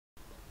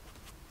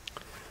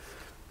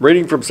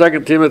Reading from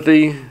 2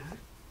 Timothy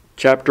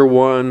chapter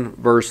 1,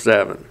 verse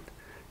 7.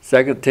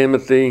 2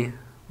 Timothy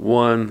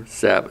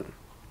 1:7.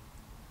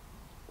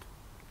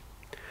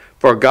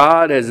 For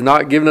God has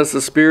not given us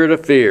a spirit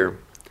of fear,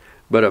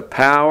 but of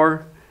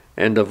power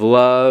and of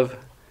love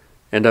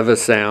and of a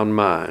sound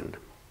mind.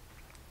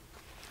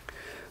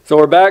 So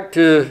we're back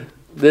to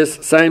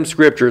this same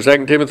scripture,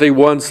 2 Timothy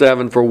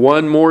 1:7, for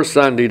one more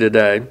Sunday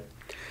today.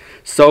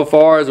 So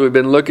far as we've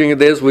been looking at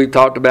this, we've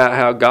talked about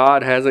how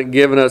God hasn't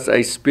given us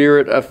a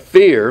spirit of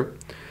fear,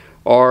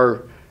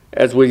 or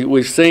as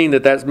we've seen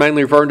that's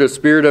mainly referring to a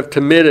spirit of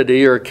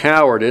timidity or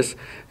cowardice.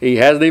 He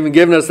hasn't even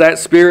given us that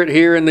spirit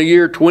here in the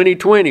year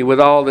 2020 with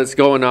all that's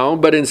going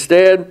on, but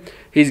instead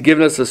He's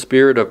given us a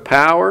spirit of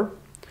power,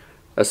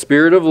 a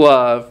spirit of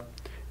love,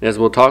 and as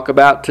we'll talk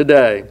about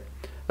today,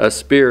 a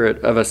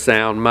spirit of a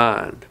sound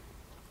mind.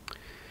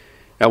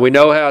 Now we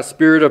know how a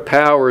spirit of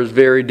power is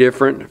very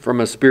different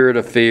from a spirit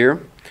of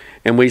fear.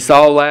 And we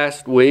saw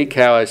last week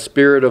how a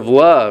spirit of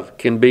love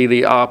can be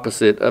the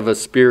opposite of a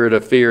spirit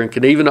of fear and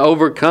can even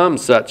overcome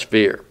such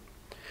fear.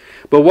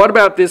 But what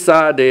about this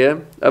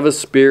idea of a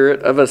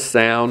spirit of a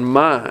sound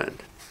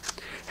mind?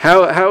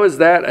 How is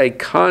that a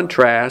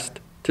contrast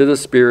to the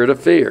spirit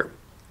of fear?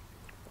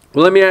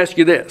 Well, let me ask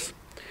you this.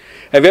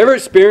 Have you ever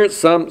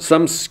experienced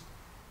some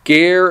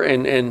scare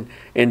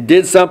and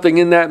did something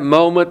in that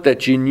moment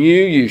that you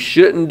knew you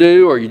shouldn't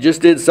do, or you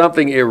just did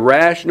something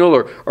irrational,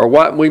 or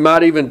what we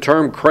might even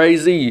term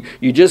crazy?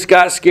 You just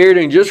got scared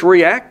and just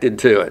reacted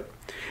to it.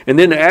 And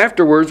then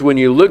afterwards, when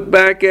you look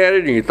back at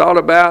it and you thought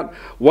about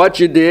what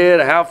you did,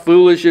 how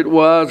foolish it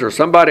was, or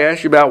somebody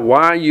asked you about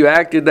why you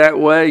acted that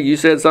way, you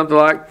said something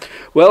like,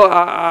 well,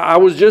 I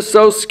was just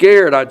so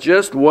scared, I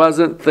just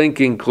wasn't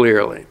thinking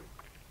clearly.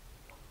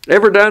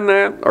 Ever done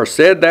that or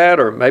said that,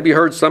 or maybe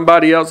heard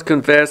somebody else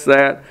confess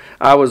that?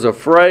 I was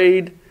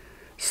afraid,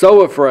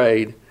 so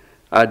afraid,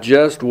 I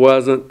just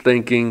wasn't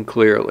thinking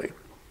clearly.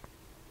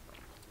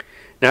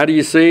 Now, do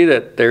you see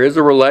that there is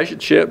a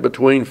relationship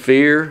between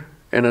fear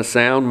and a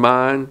sound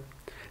mind?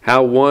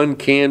 How one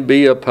can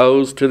be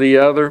opposed to the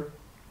other?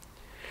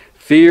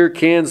 Fear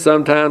can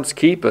sometimes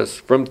keep us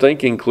from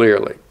thinking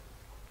clearly.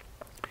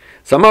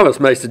 Some of us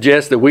may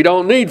suggest that we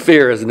don't need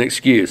fear as an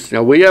excuse.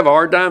 Now, we have a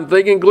hard time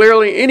thinking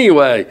clearly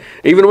anyway,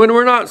 even when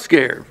we're not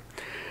scared.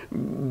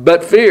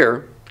 But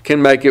fear can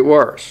make it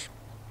worse.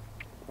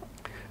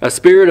 A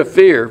spirit of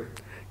fear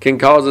can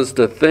cause us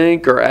to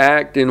think or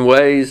act in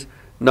ways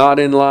not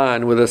in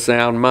line with a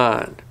sound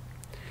mind.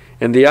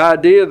 And the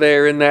idea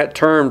there in that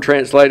term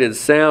translated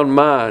sound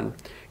mind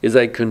is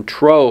a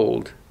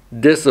controlled,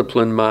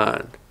 disciplined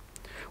mind.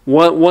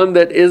 One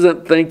that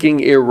isn't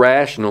thinking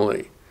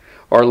irrationally,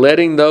 or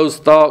letting those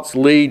thoughts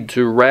lead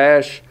to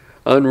rash,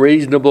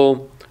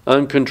 unreasonable,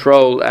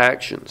 uncontrolled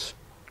actions.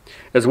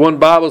 As one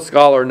Bible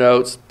scholar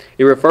notes,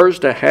 it refers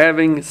to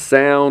having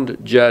sound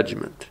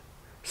judgment.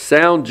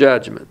 Sound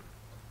judgment.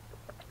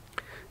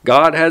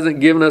 God hasn't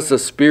given us a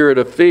spirit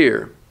of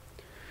fear,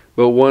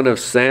 but one of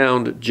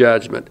sound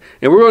judgment.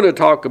 And we're going to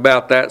talk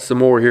about that some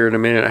more here in a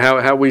minute,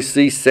 how we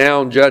see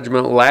sound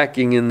judgment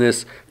lacking in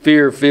this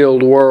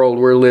fear-filled world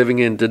we're living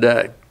in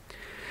today.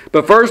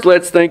 But first,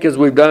 let's think, as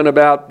we've done,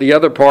 about the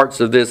other parts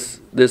of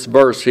this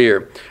verse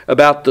here,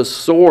 about the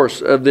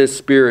source of this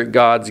Spirit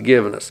God's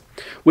given us.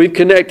 We've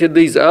connected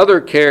these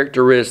other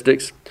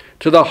characteristics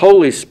to the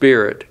Holy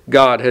Spirit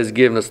God has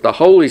given us. The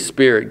Holy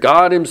Spirit,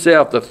 God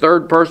Himself, the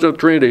third person of the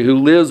Trinity who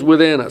lives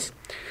within us.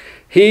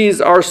 He's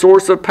our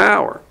source of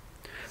power,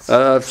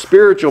 of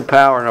spiritual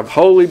power and of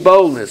holy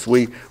boldness.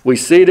 We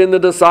see it in the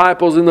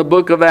disciples in the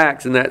book of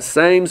Acts, and that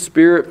same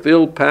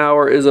Spirit-filled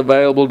power is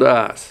available to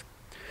us.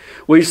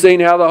 We've seen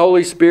how the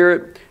Holy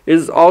Spirit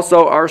is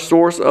also our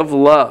source of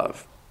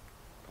love.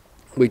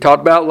 We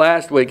talked about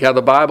last week how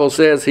the Bible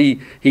says He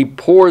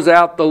pours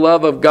out the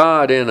love of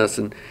God in us.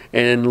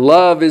 And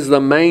love is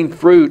the main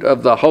fruit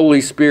of the Holy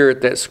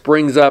Spirit that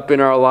springs up in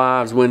our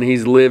lives when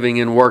He's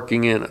living and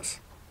working in us.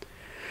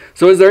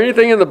 So is there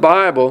anything in the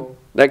Bible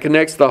that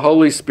connects the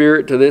Holy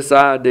Spirit to this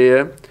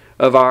idea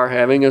of our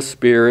having a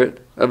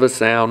spirit of a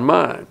sound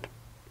mind?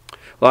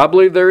 Well, I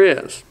believe there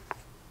is.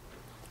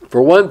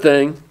 For one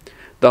thing,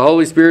 the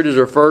Holy Spirit is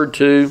referred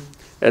to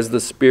as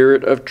the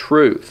Spirit of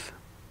truth.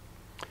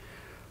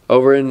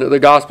 Over in the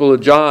Gospel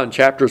of John,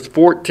 chapters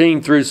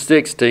 14 through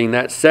 16,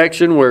 that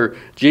section where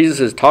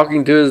Jesus is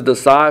talking to His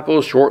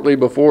disciples shortly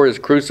before His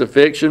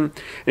crucifixion, and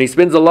He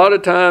spends a lot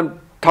of time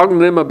talking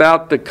to them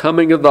about the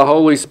coming of the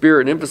Holy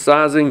Spirit and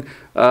emphasizing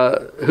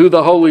who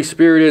the Holy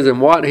Spirit is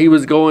and what He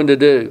was going to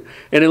do.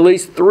 And at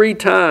least 3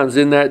 times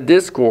in that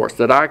discourse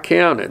that I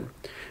counted,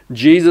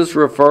 Jesus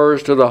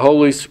refers to the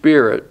Holy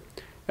Spirit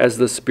as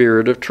the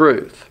Spirit of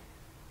truth.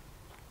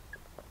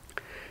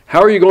 How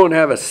are you going to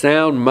have a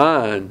sound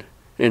mind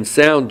and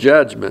sound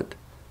judgment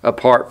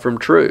apart from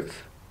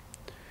truth?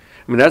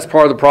 I mean, that's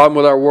part of the problem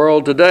with our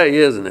world today,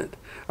 isn't it?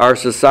 Our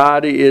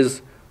society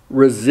is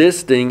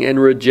resisting and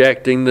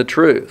rejecting the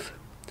truth.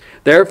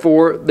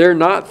 Therefore, they're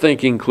not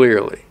thinking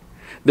clearly.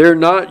 They're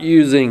not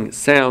using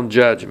sound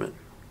judgment.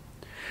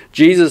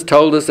 Jesus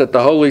told us that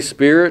the Holy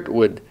Spirit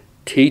would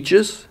teach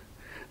us,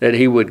 that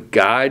He would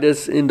guide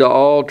us into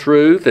all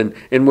truth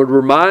and would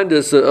remind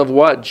us of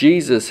what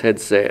Jesus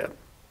had said.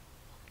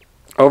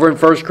 Over in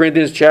 1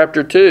 Corinthians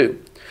chapter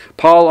 2,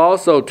 Paul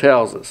also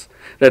tells us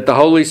that the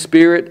Holy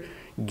Spirit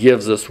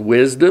gives us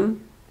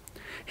wisdom.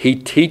 He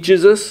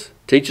teaches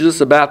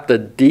us about the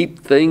deep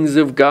things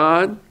of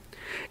God,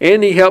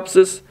 and He helps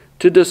us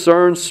to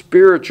discern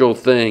spiritual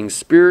things,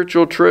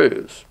 spiritual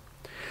truths.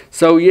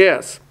 So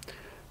yes,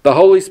 the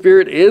Holy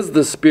Spirit is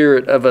the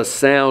spirit of a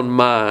sound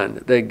mind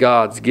that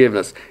God's given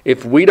us.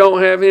 If we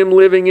don't have Him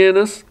living in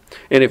us,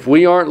 and if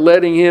we aren't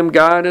letting Him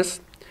guide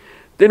us,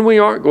 then we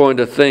aren't going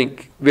to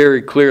think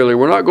very clearly.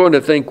 We're not going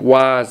to think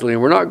wisely,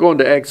 and we're not going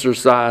to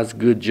exercise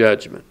good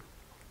judgment.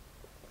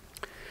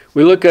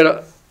 We look at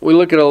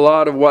a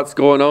lot of what's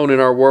going on in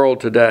our world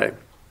today.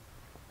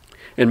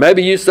 And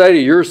maybe you say to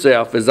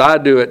yourself, as I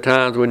do at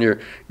times when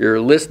you're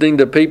listening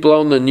to people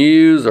on the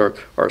news or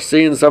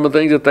seeing some of the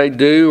things that they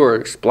do or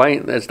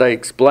as they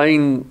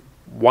explain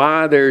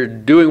why they're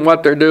doing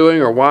what they're doing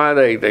or why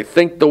they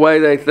think the way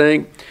they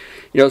think.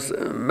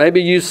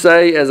 Maybe you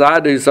say, as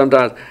I do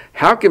sometimes,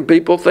 how can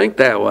people think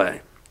that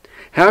way?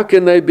 How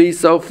can they be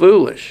so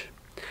foolish?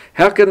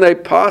 How can they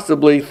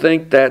possibly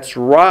think that's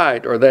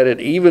right or that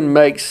it even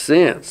makes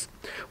sense?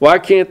 Why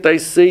can't they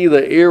see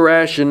the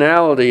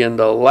irrationality and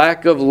the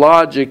lack of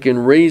logic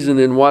and reason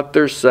in what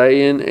they're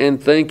saying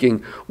and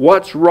thinking?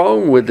 What's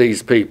wrong with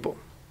these people?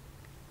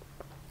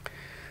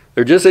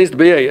 There just seems to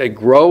be a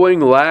growing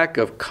lack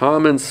of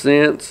common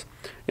sense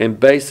and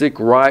basic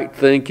right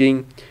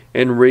thinking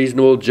and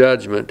reasonable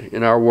judgment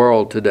in our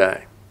world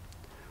today.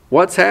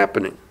 What's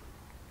happening?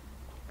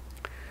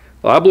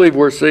 Well, I believe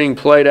we're seeing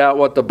played out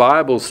what the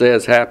Bible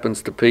says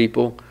happens to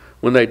people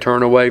when they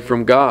turn away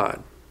from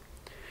God.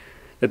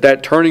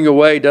 That turning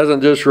away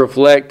doesn't just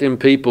reflect in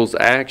people's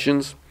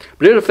actions,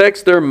 but it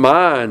affects their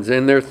minds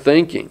and their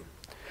thinking.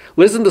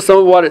 Listen to some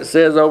of what it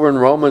says over in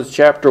Romans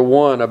chapter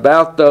 1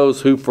 about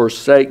those who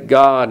forsake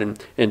God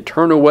and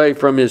turn away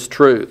from His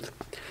truth.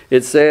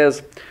 It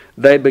says,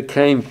 they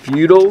became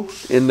futile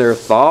in their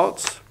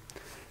thoughts,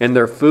 and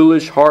their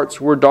foolish hearts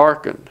were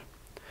darkened.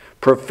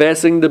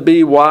 Professing to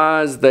be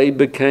wise, they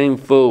became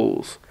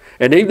fools.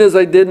 And even as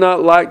they did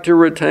not like to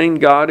retain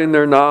God in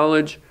their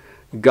knowledge,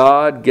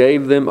 God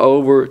gave them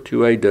over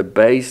to a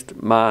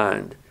debased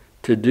mind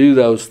to do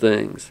those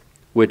things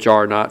which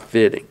are not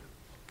fitting.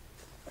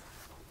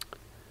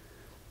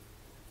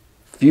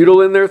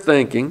 Futile in their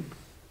thinking,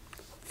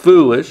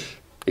 foolish,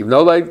 even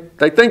though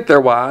they think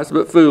they're wise,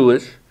 but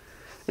foolish,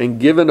 and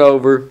given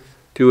over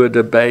to a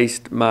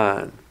debased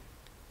mind.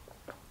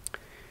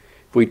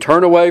 If we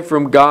turn away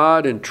from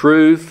God and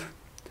truth,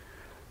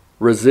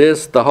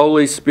 resist the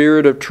Holy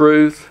Spirit of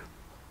truth,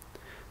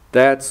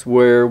 that's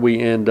where we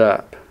end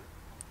up.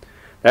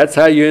 That's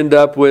how you end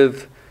up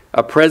with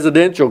a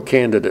presidential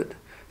candidate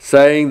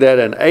saying that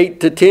an 8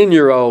 to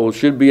 10-year-old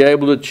should be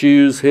able to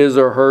choose his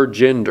or her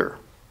gender.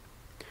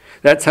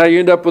 That's how you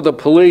end up with the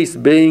police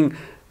being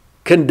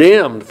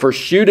condemned for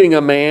shooting a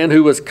man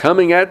who was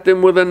coming at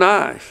them with a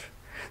knife.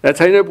 That's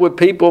how you end up with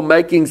people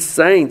making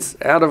saints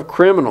out of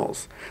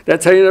criminals.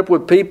 That's how you end up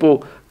with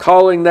people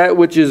calling that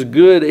which is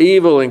good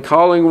evil and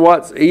calling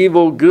what's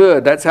evil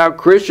good. That's how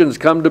Christians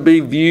come to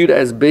be viewed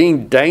as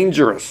being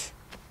dangerous.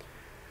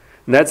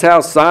 And that's how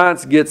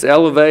science gets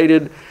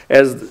elevated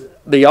as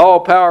the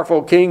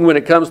all-powerful king when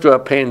it comes to a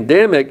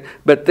pandemic,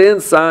 but then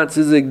science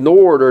is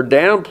ignored or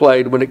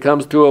downplayed when it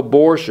comes to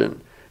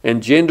abortion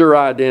and gender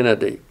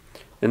identity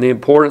and the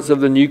importance of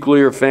the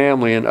nuclear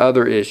family and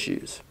other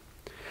issues.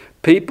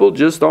 People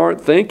just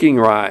aren't thinking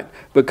right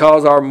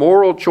because our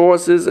moral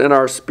choices and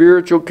our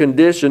spiritual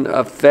condition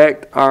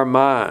affect our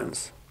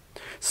minds.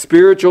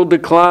 Spiritual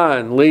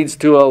decline leads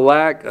to a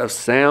lack of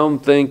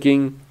sound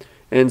thinking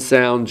and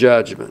sound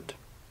judgment.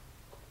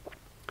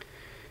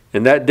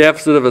 And that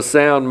deficit of a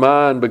sound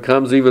mind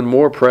becomes even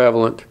more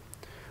prevalent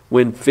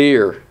when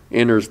fear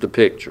enters the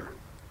picture.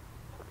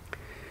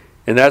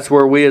 And that's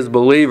where we as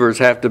believers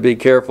have to be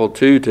careful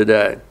too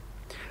today.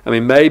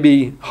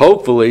 Maybe,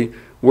 hopefully,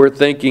 we're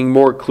thinking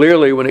more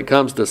clearly when it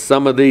comes to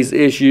some of these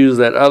issues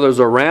that others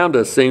around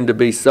us seem to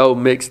be so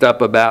mixed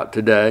up about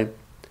today.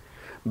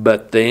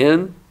 But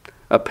then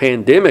a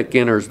pandemic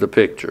enters the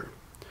picture.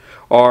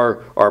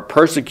 Our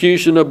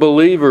persecution of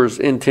believers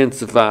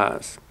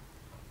intensifies.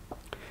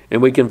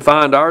 And we can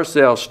find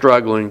ourselves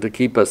struggling to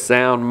keep a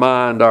sound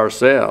mind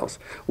ourselves.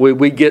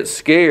 We get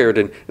scared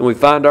and we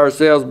find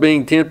ourselves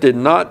being tempted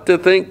not to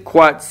think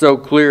quite so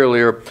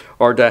clearly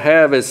or to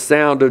have as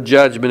sound of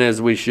judgment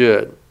as we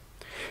should.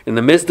 In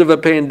the midst of a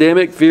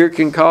pandemic, fear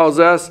can cause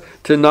us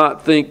to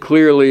not think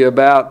clearly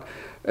about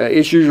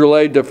issues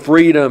related to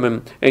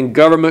freedom and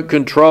government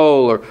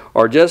control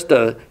or just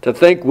to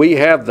think we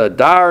have the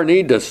dire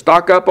need to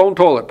stock up on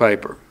toilet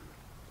paper.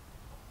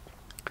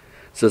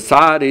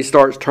 Society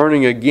starts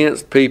turning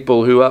against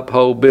people who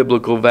uphold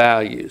biblical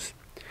values.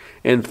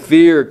 And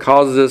fear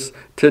causes us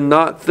to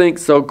not think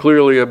so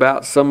clearly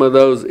about some of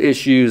those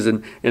issues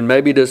and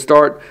maybe to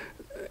start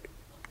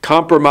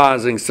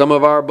compromising some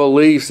of our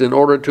beliefs in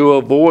order to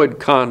avoid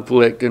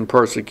conflict and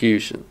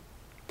persecution.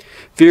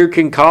 Fear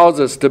can cause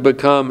us to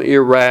become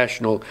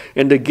irrational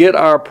and to get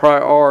our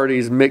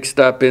priorities mixed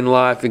up in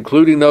life,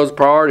 including those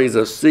priorities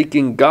of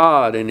seeking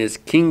God and His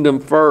kingdom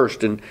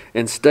first and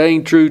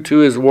staying true to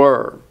His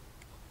word.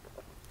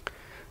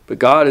 But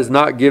God has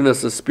not given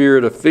us a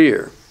spirit of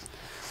fear,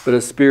 but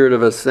a spirit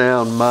of a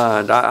sound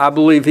mind. I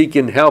believe He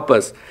can help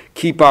us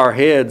keep our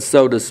heads,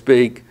 so to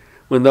speak,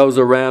 when those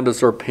around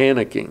us are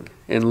panicking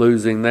and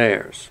losing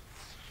theirs.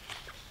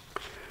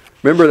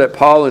 Remember that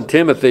Paul and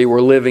Timothy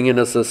were living in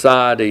a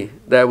society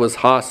that was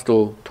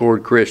hostile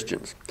toward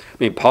Christians.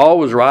 Paul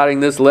was writing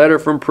this letter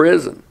from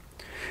prison,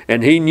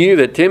 and he knew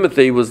that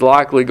Timothy was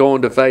likely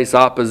going to face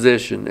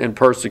opposition and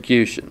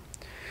persecution.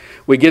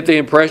 We get the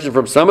impression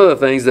from some of the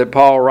things that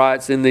Paul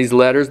writes in these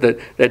letters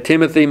that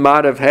Timothy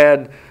might have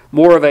had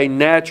more of a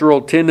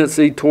natural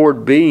tendency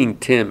toward being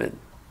timid.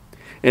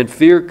 And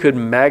fear could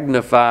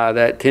magnify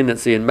that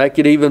tendency and make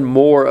it even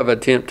more of a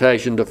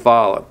temptation to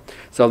follow.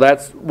 So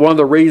that's one of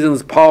the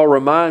reasons Paul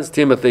reminds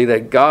Timothy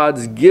that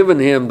God's given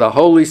him the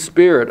Holy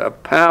Spirit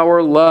of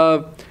power,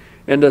 love,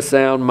 and a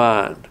sound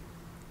mind.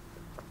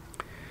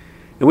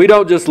 And we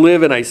don't just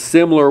live in a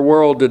similar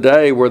world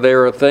today where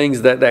there are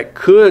things that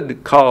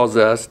could cause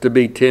us to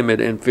be timid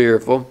and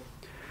fearful.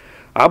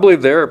 I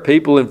believe there are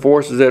people and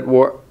forces at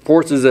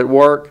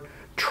work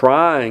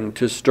trying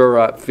to stir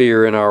up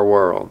fear in our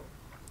world,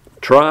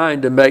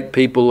 trying to make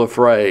people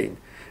afraid,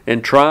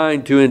 and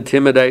trying to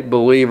intimidate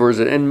believers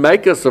and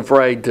make us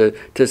afraid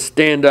to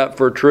stand up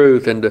for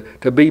truth and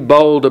to be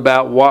bold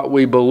about what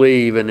we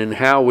believe and in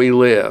how we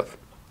live.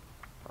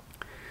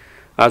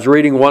 I was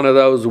reading one of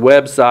those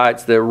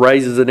websites that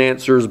raises and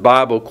answers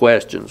Bible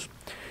questions,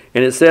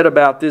 and it said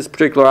about this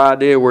particular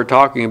idea we're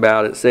talking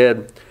about, it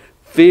said,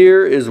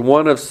 fear is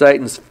one of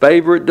Satan's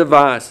favorite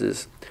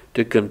devices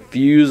to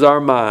confuse our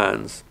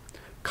minds,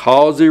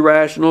 cause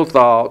irrational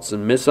thoughts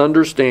and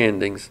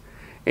misunderstandings,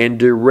 and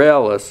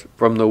derail us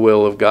from the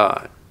will of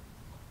God.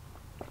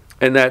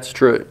 And that's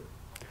true.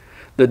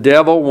 The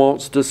devil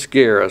wants to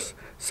scare us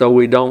so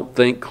we don't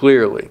think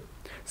clearly,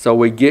 so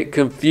we get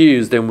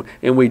confused and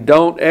we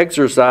don't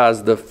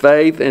exercise the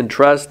faith and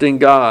trust in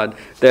God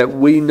that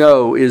we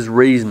know is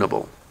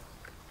reasonable.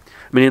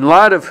 In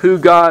light of who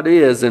God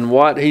is and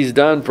what He's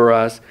done for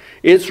us,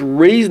 it's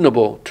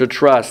reasonable to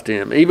trust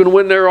Him, even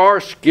when there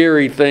are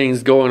scary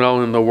things going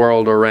on in the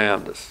world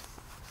around us.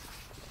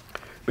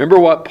 Remember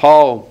what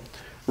Paul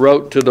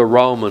wrote to the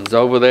Romans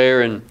over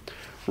there in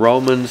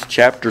Romans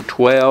chapter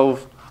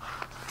 12,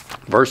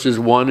 verses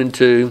 1 and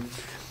 2.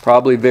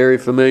 Probably very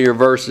familiar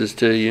verses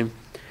to you.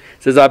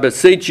 It says, I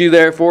beseech you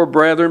therefore,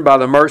 brethren, by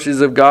the mercies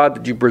of God,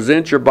 that you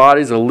present your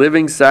bodies a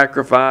living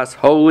sacrifice,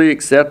 wholly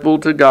acceptable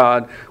to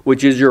God,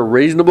 which is your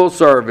reasonable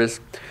service.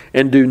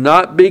 And do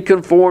not be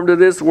conformed to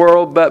this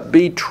world, but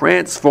be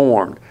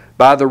transformed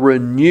by the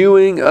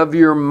renewing of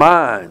your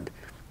mind,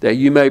 that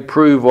you may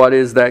prove what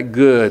is that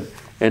good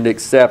and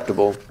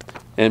acceptable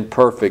and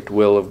perfect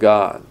will of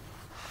God.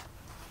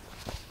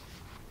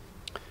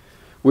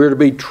 We're to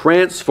be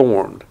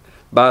transformed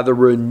by the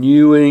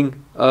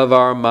renewing of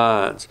our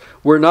minds.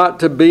 We're not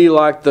to be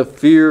like the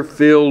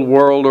fear-filled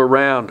world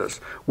around us.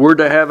 We're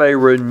to have a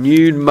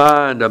renewed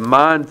mind, a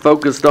mind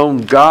focused on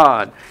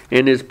God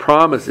and His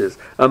promises,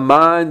 a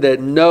mind that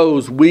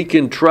knows we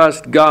can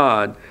trust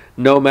God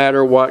no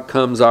matter what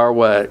comes our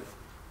way.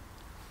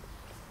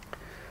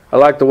 I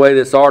like the way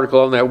this article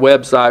on that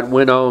website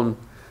went on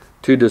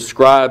to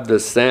describe the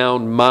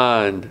sound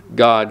mind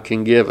God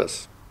can give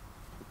us.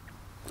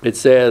 It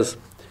says,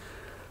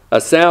 a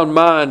sound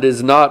mind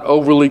is not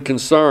overly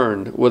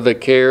concerned with the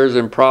cares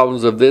and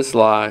problems of this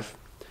life,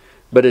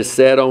 but is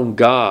set on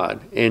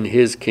God and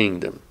His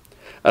kingdom.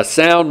 A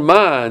sound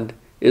mind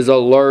is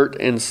alert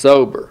and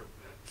sober,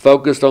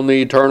 focused on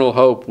the eternal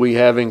hope we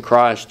have in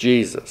Christ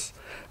Jesus.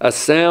 A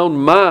sound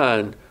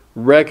mind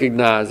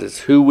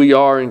recognizes who we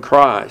are in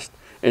Christ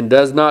and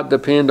does not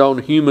depend on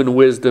human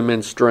wisdom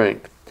and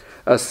strength.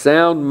 A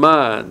sound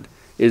mind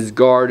is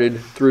guarded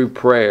through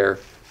prayer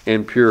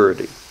and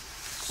purity.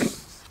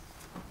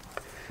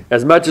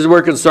 As much as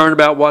we're concerned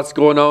about what's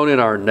going on in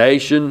our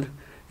nation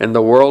and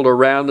the world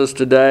around us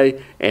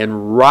today,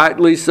 and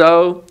rightly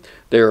so,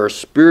 there are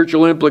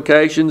spiritual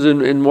implications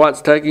in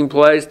what's taking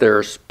place. There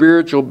are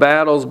spiritual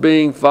battles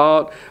being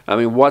fought.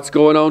 What's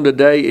going on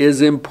today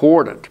is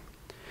important.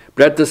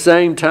 But at the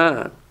same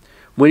time,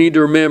 we need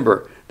to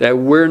remember that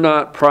we're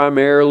not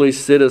primarily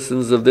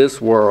citizens of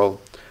this world,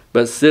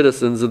 but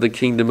citizens of the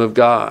kingdom of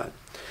God.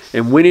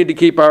 And we need to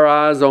keep our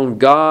eyes on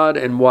God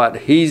and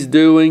what He's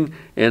doing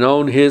and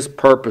on His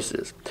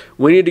purposes.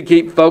 We need to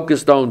keep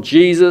focused on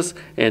Jesus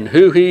and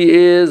who He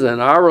is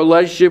and our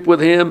relationship with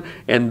Him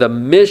and the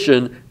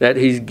mission that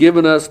He's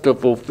given us to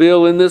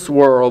fulfill in this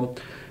world.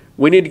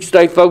 We need to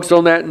stay focused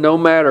on that no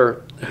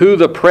matter who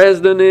the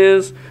president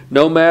is,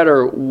 no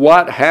matter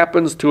what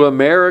happens to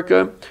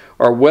America,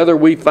 or whether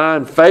we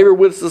find favor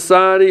with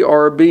society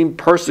or are being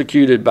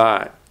persecuted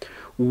by it.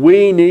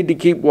 We need to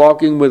keep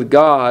walking with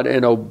God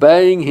and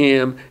obeying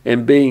Him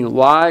and being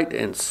light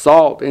and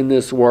salt in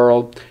this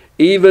world,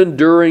 even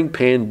during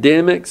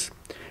pandemics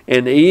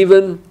and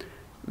even,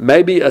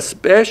 maybe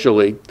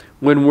especially,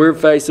 when we're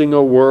facing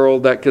a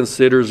world that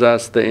considers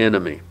us the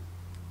enemy.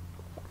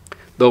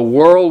 The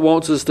world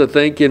wants us to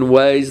think in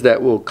ways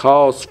that will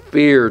cause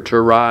fear to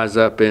rise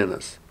up in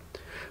us.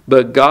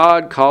 But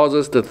God calls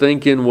us to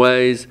think in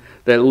ways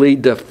that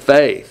lead to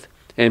faith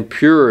and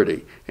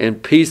purity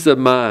and peace of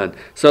mind,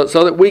 so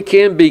that we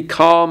can be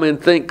calm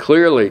and think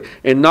clearly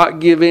and not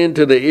give in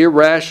to the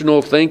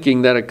irrational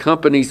thinking that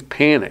accompanies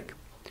panic.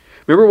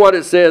 Remember what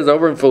it says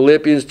over in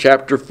Philippians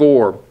chapter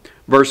 4,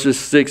 verses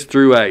 6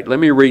 through 8. Let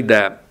me read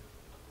that.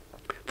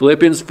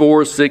 Philippians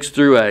 4, 6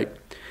 through 8.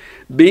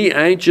 Be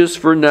anxious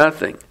for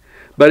nothing,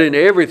 but in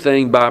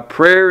everything by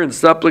prayer and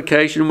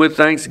supplication with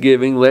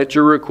thanksgiving let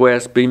your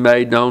requests be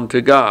made known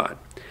to God.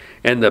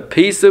 And the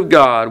peace of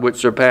God, which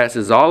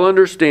surpasses all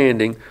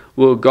understanding,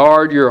 will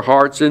guard your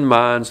hearts and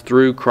minds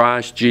through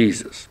Christ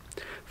Jesus.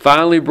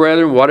 Finally,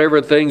 brethren,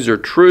 whatever things are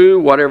true,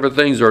 whatever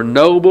things are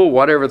noble,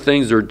 whatever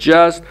things are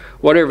just,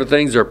 whatever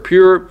things are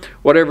pure,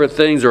 whatever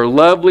things are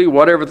lovely,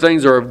 whatever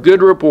things are of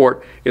good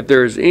report, if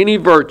there is any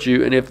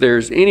virtue and if there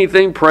is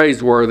anything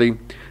praiseworthy,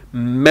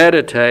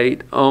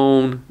 meditate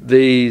on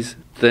these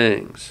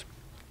things.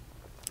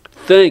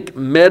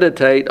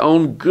 Meditate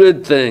on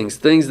good things,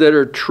 things that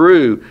are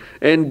true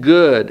and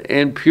good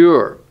and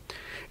pure.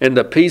 And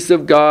the peace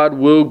of God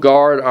will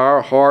guard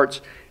our hearts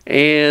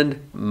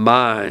and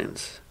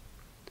minds.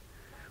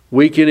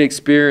 We can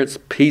experience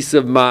peace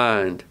of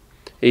mind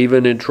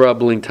even in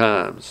troubling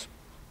times.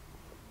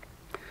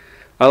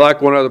 I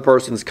like one other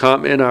person's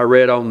comment I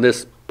read on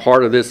this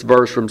part of this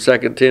verse from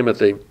 2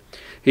 Timothy.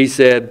 He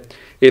said,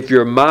 if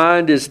your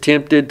mind is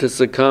tempted to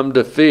succumb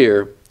to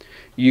fear,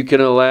 you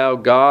can allow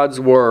God's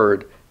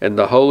Word and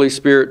the Holy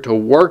Spirit to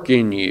work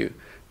in you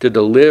to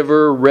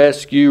deliver,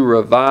 rescue,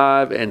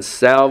 revive, and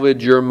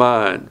salvage your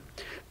mind.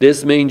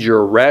 This means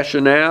your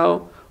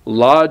rationale,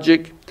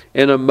 logic,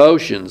 and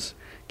emotions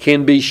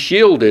can be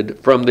shielded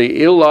from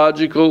the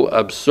illogical,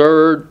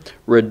 absurd,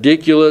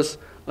 ridiculous,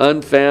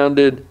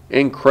 unfounded,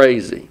 and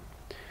crazy.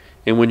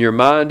 And when your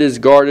mind is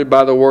guarded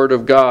by the Word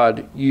of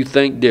God, you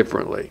think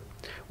differently.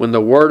 When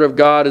the Word of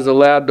God is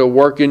allowed to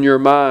work in your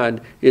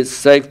mind, it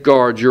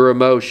safeguards your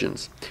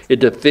emotions. It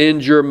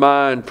defends your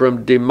mind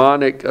from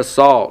demonic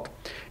assault,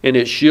 and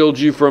it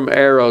shields you from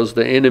arrows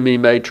the enemy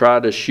may try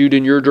to shoot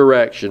in your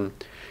direction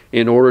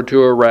in order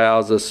to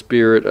arouse a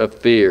spirit of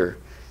fear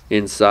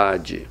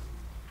inside you.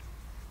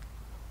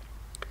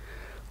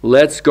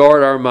 Let's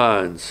guard our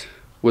minds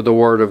with the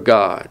Word of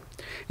God.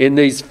 In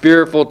these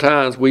fearful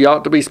times, we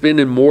ought to be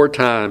spending more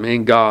time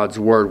in God's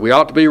Word. We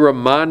ought to be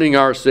reminding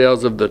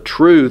ourselves of the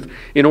truth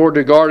in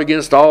order to guard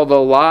against all the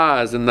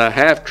lies and the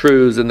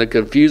half-truths and the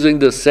confusing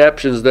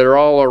deceptions that are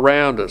all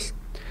around us.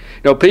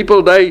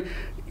 People, they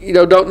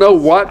don't know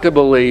what to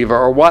believe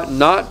or what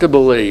not to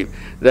believe.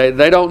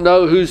 They don't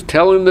know who's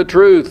telling the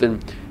truth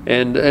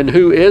and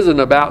who isn't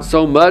about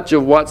so much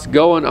of what's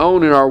going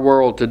on in our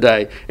world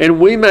today. And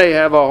we may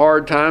have a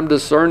hard time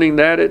discerning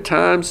that at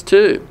times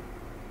too.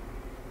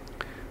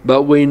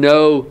 But we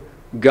know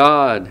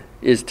God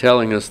is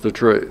telling us the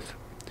truth.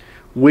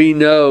 We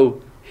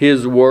know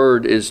His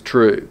Word is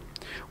true.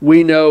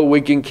 We know we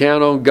can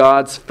count on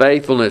God's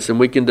faithfulness and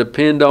we can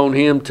depend on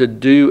Him to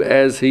do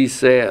as He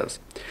says.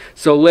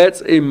 So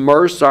let's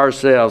immerse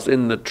ourselves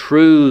in the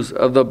truths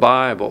of the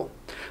Bible.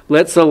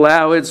 Let's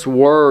allow its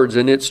words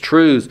and its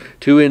truths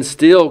to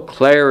instill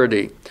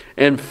clarity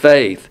and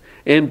faith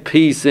and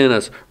peace in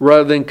us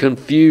rather than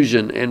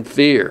confusion and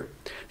fear.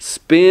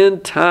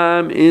 Spend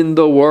time in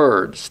the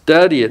Word.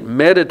 Study it.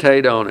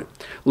 Meditate on it.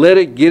 Let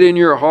it get in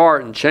your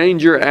heart and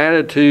change your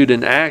attitude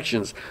and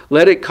actions.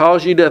 Let it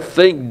cause you to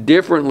think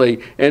differently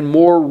and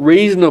more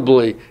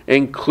reasonably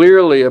and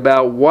clearly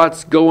about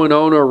what's going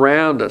on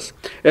around us,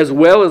 as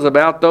well as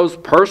about those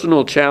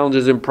personal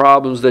challenges and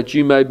problems that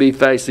you may be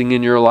facing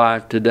in your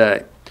life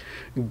today.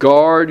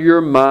 Guard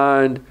your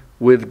mind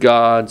with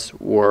God's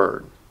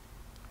Word.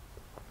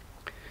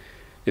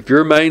 If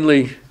you're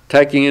mainly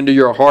taking into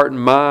your heart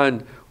and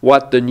mind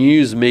what the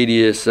news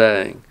media is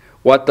saying,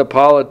 what the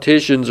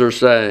politicians are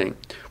saying,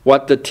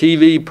 what the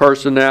TV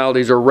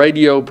personalities or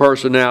radio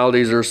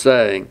personalities are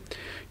saying,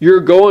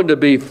 you're going to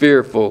be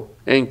fearful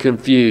and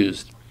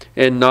confused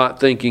and not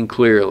thinking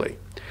clearly.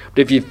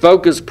 But if you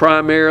focus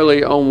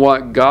primarily on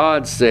what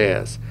God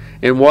says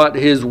and what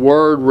His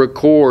Word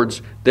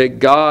records that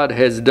God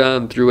has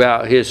done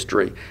throughout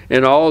history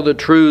and all the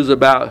truths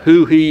about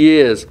who He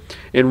is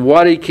and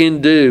what He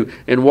can do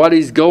and what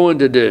He's going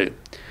to do,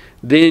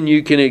 then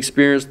you can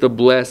experience the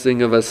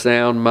blessing of a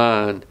sound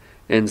mind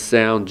and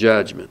sound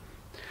judgment.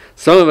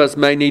 Some of us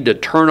may need to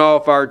turn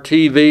off our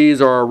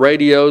TVs or our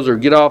radios or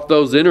get off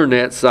those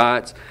internet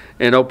sites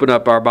and open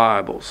up our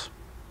Bibles.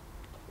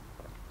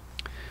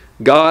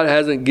 God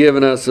hasn't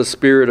given us a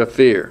spirit of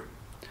fear,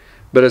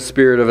 but a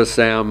spirit of a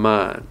sound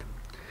mind.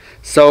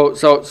 So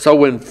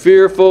when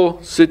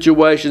fearful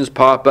situations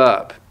pop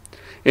up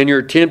and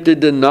you're tempted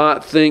to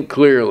not think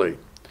clearly,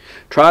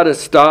 try to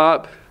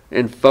stop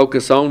and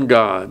focus on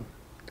God.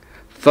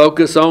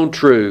 Focus on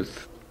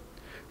truth.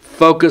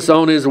 Focus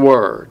on His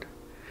Word.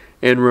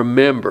 And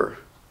remember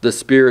the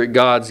Spirit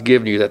God's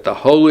given you, that the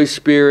Holy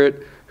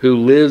Spirit who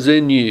lives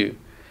in you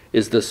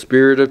is the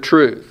Spirit of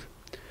truth,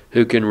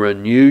 who can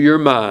renew your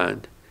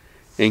mind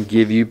and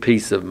give you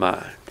peace of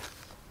mind.